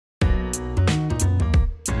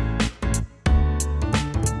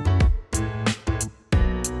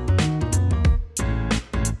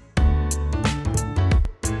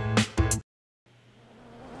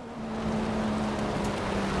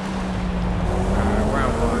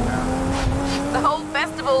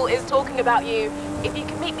is talking about you. If you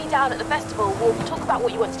can meet me down at the festival, we'll talk about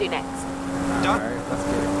what you want to do next. Done. All right, let's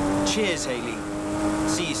get it. Cheers, Haley.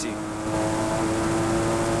 See you soon.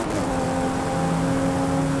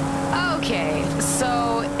 Okay,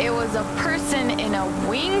 so it was a person in a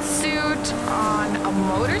wingsuit on a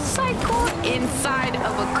motorcycle inside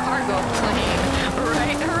of a cargo plane,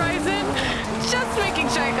 right, Horizon? Just making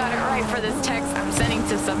sure I got it right for this text I'm sending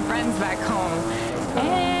to some friends back home.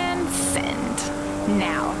 And send.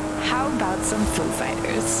 Now, how about some Foo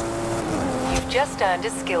Fighters? You've just earned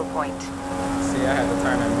a skill point. See, I had to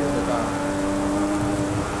turn that music off.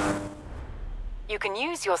 You can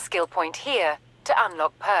use your skill point here to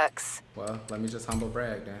unlock perks. Well, let me just humble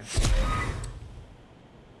brag then.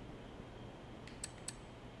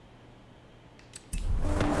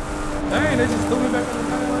 Dang, they just threw me back on the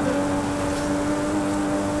title like that.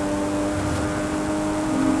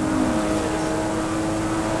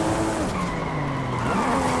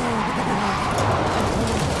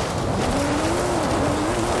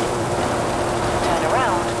 Turn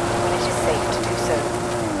around when it is safe to do so.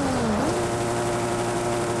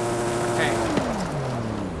 Okay.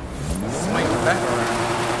 Swing the back around.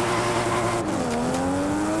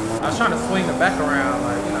 I was trying to swing the back around,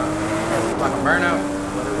 like, you know, like a burnout,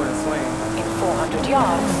 but it wouldn't swing. In 400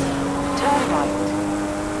 yards, turn right.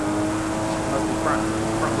 Must be front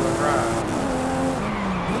wheel drive.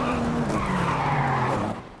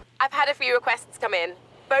 I've had a few requests come in,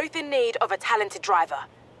 both in need of a talented driver.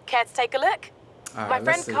 Care to take a look? All right, My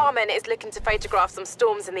friend let's see. Carmen is looking to photograph some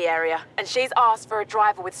storms in the area, and she's asked for a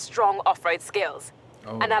driver with strong off-road skills.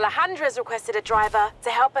 Oh. And Alejandra's requested a driver to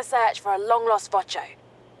help her search for a long-lost Vocho.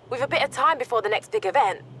 We've a bit of time before the next big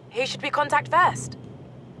event. Who should we contact first?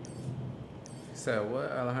 He said,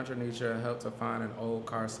 what? Alejandro needs your help to find an old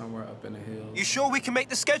car somewhere up in the hills. You sure we can make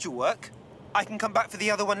the schedule work? I can come back for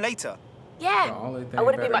the other one later. The Yeah, only thing I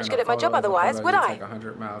wouldn't be better much than good a at my job photo is a otherwise, photo would you I? Take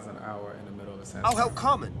 100 miles an hour in the middle of a sandstorm. I'll help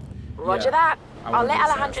Carmen. Roger Yeah, that. I I'll let wouldn't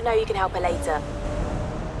be Alejandra sad. know you can help her later.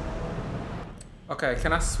 Okay,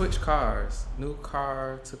 can I switch cars? New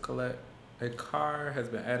car to collect. A car has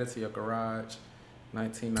been added to your garage.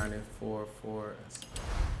 1994 Ford.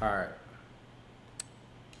 All right.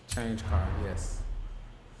 Change car, yes.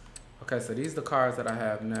 Okay, so these are the cars that I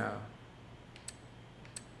have now.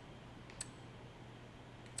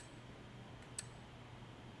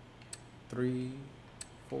 Three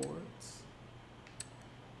Fords.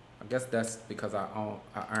 I guess that's because I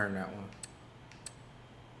earned that one.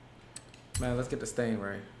 Man, let's get the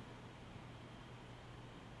Stingray.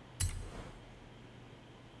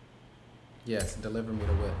 Yes, deliver me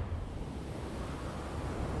the whip.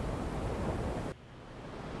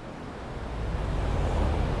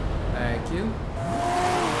 Thank you.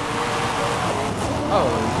 Oh,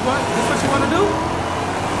 this what you want to do?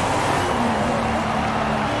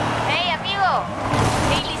 Hey, amigo.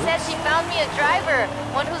 Haley says she found me a driver,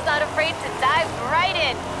 one who's not afraid to dive right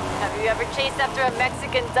in. Have you ever chased after a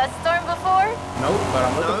Mexican dust storm before? Nope, but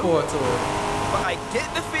I'm looking No. forward to it. But I get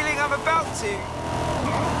the feeling I'm about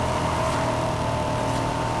to.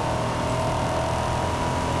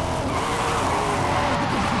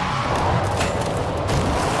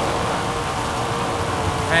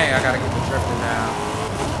 Hey, I gotta get the drifting now.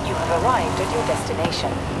 You have arrived at your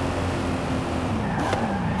destination.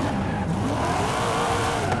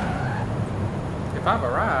 If I've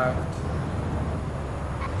arrived,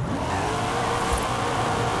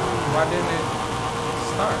 why didn't it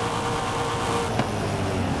start?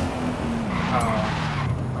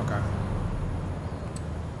 Oh, okay.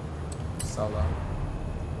 Solo.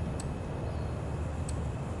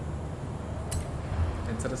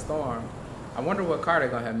 Into the storm. I wonder what car they're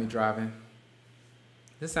gonna have me driving.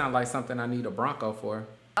 This sounds like something I need a Bronco for.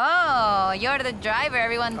 Oh, you're the driver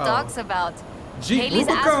everyone Oh. talks about. Jeep Haley's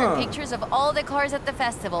asked for Rubicon. pictures of all the cars at the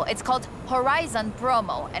festival. It's called Horizon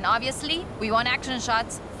Promo, and obviously, we want action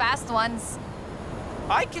shots, fast ones.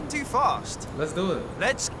 I can do fast. Let's do it.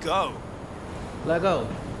 Let's go. Let go.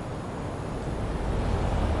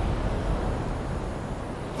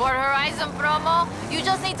 For Horizon Promo, you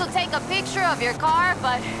just need to take a picture of your car,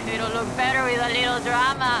 but it'll look better with a little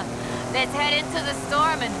drama. Let's head into the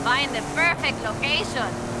storm and find the perfect location.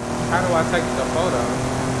 How do I take the photo?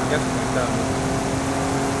 I guess you can tell me.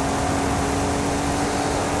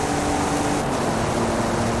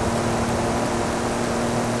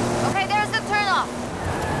 Okay, there's the turnoff.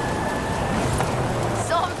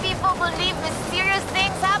 Some people believe mysterious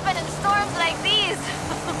things happen in storms like these.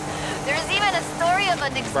 There's even a story of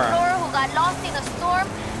an explorer who got lost in a storm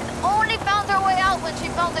and only found her way out when she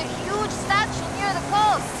found a huge statue near the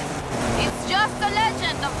coast. It's just a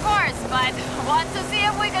legend, of course, but want to see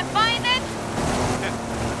if we can find it?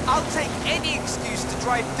 I'll take any excuse to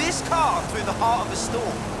drive this car through the heart of a storm.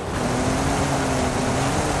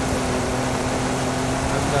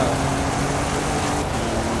 Let's go.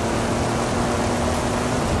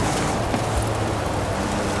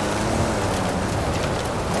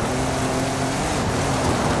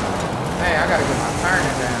 Hey, I gotta get my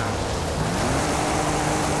turning down.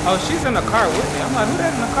 Oh, she's in the car with me. I'm like, who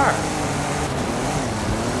that in the car?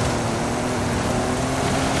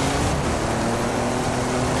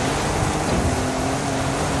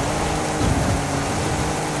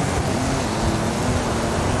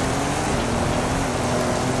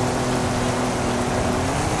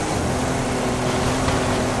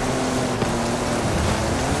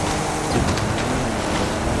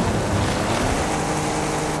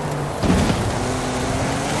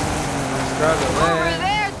 Over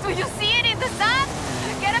there! Do you see it in the sun?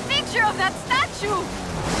 Get a picture of that statue!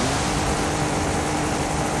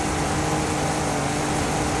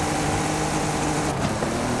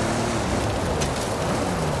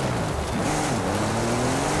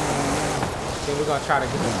 Then we're gonna try to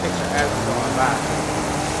get the picture as we go on by.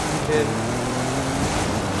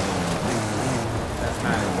 That's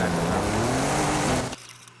not exactly right.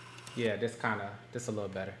 Yeah, this a little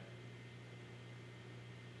better.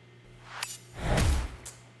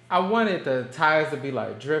 I wanted the tires to be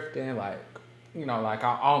like drifting, like, you know, like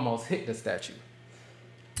I almost hit the statue.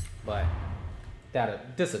 But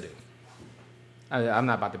this'll do. I'm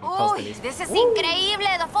not about to be posting these. This is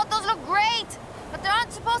increíble. The photos look great. But there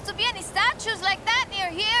aren't supposed to be any statues like that near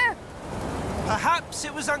here. Perhaps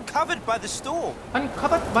it was uncovered by the storm.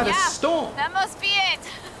 Uncovered by the storm. That must be it.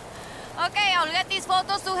 Okay, I'll get these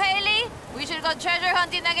photos to Haley. We should go treasure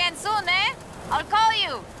hunting again soon, eh? I'll call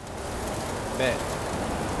you. Bet.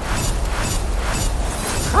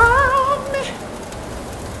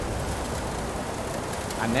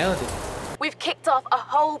 I nailed it. We've kicked off a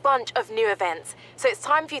whole bunch of new events, so it's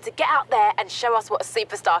time for you to get out there and show us what a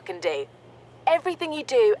superstar can do. Everything you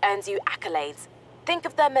do earns you accolades. Think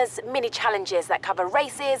of them as mini challenges that cover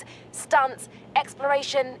races, stunts,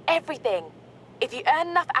 exploration, everything. If you earn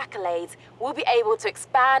enough accolades, we'll be able to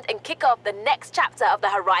expand and kick off the next chapter of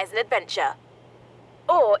the Horizon adventure.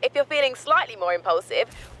 Or, if you're feeling slightly more impulsive,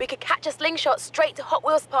 we could catch a slingshot straight to Hot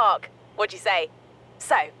Wheels Park. What'd you say?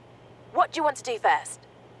 So, what do you want to do first?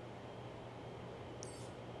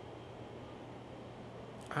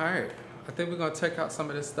 Alright, I think we're gonna check out some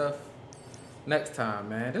of this stuff next time,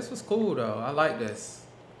 man. This was cool though. I like this.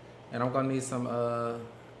 And I'm gonna need some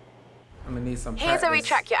Here's where we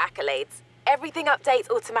track your accolades. Everything updates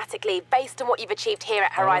automatically based on what you've achieved here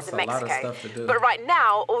at Horizon Mexico. Lot of stuff to do. But right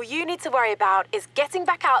now, all you need to worry about is getting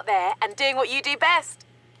back out there and doing what you do best.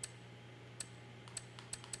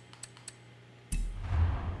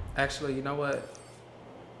 Actually, you know what?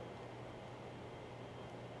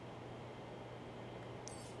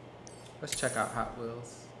 Let's check out Hot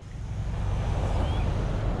Wheels.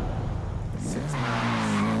 6 miles.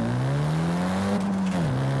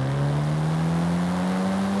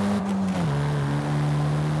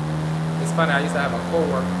 It's funny, I used to have a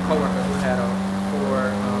coworker who had a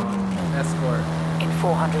Ford Escort. In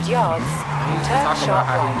 400 yards, And he used to turn talk about sharp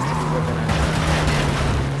how he right. used to be whipping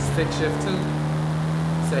a stick shift too.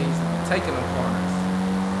 So he's taking them corners.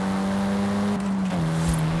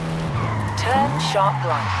 Turn sharp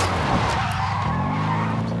right.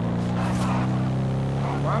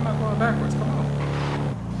 Why am I going backwards? Come on.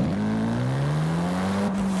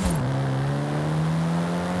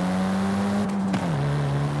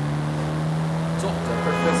 Doctor,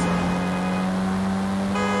 Professor.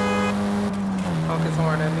 Honk his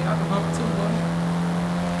horn at me. I can hump too, boy.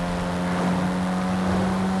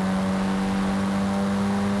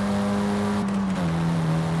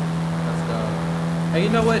 Let's go. Hey, you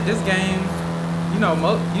know what? This game, you know,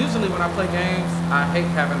 usually when I play games, I hate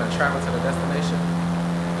having to travel to the destination.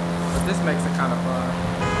 But this makes it kind of fun.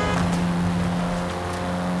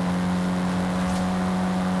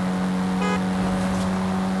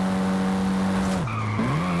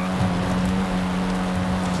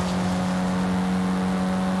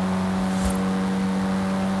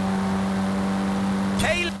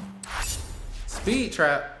 Speed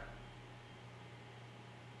trap.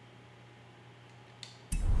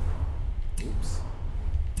 Oops.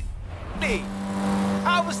 Hey,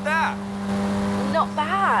 how was that? Not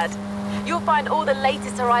bad. You'll find all the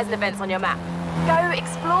latest Horizon events on your map. Go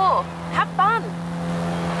explore. Have fun.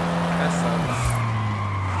 That sucks.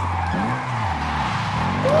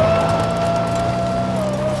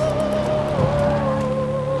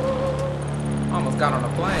 Almost got on a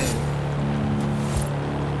plane.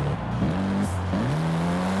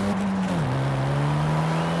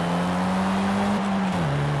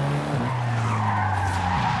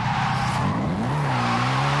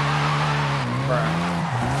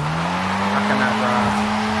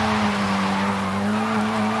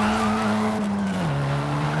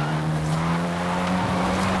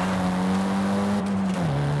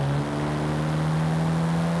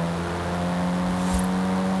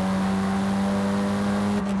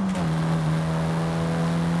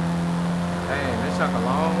 drive a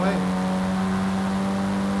long way.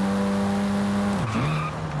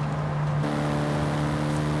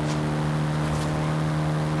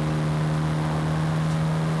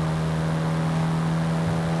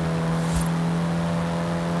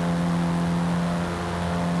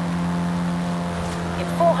 In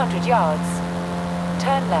 400 yards,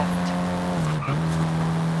 turn left.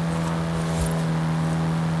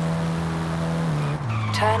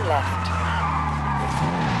 Turn left.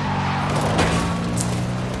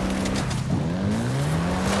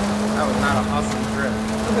 That was not an awesome drift.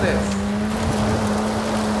 Look at this.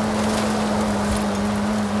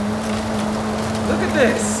 Look at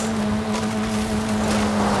this.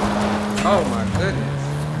 Oh my goodness.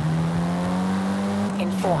 In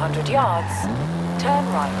 400 yards, turn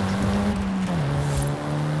right.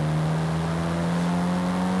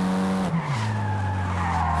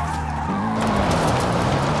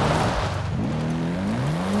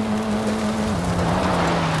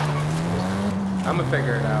 I'm gonna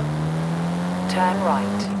figure it out. Turn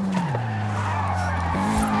right.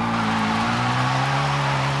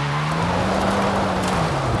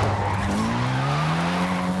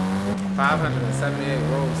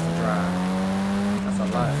 $578 roads to drive. That's a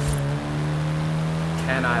lot.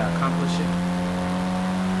 Can I accomplish it?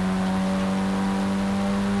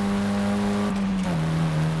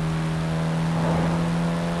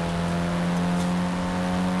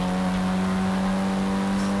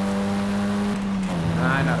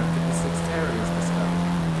 Nine out of 56 terriers discovered.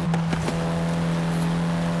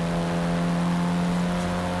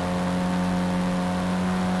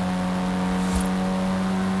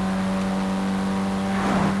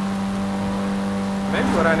 Maybe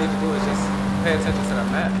what I need to do is just pay attention to the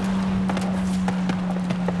map.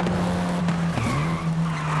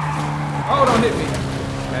 Oh, don't hit me.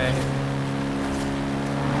 Man, hit me.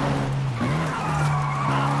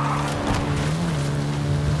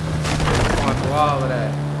 Going through all of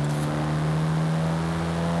that.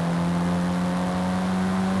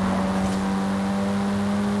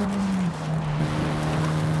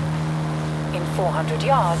 In 400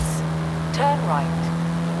 yards, turn right.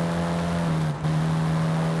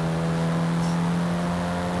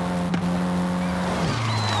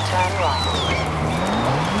 Turn right.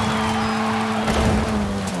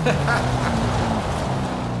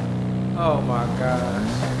 Oh my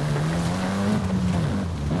gosh.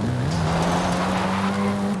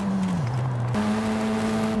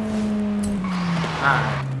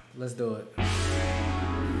 Alright, let's do it.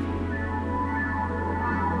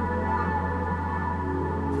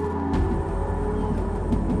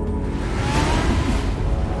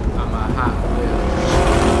 I'm a hot wheel.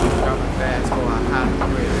 Dropping fast for a hot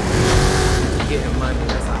wheel. Getting money,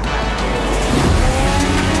 that's a hot wheel.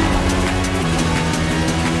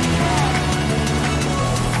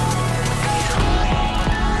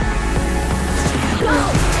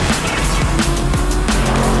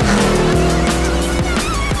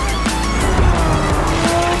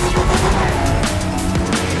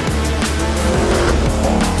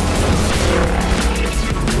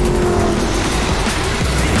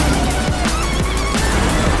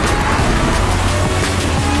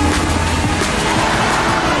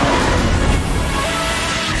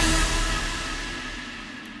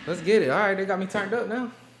 Let's get it. All right, they got me turned up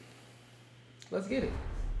now. Let's get it.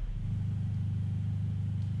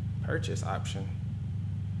 Purchase option.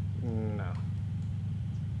 No.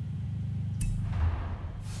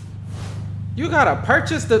 You gotta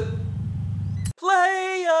purchase the...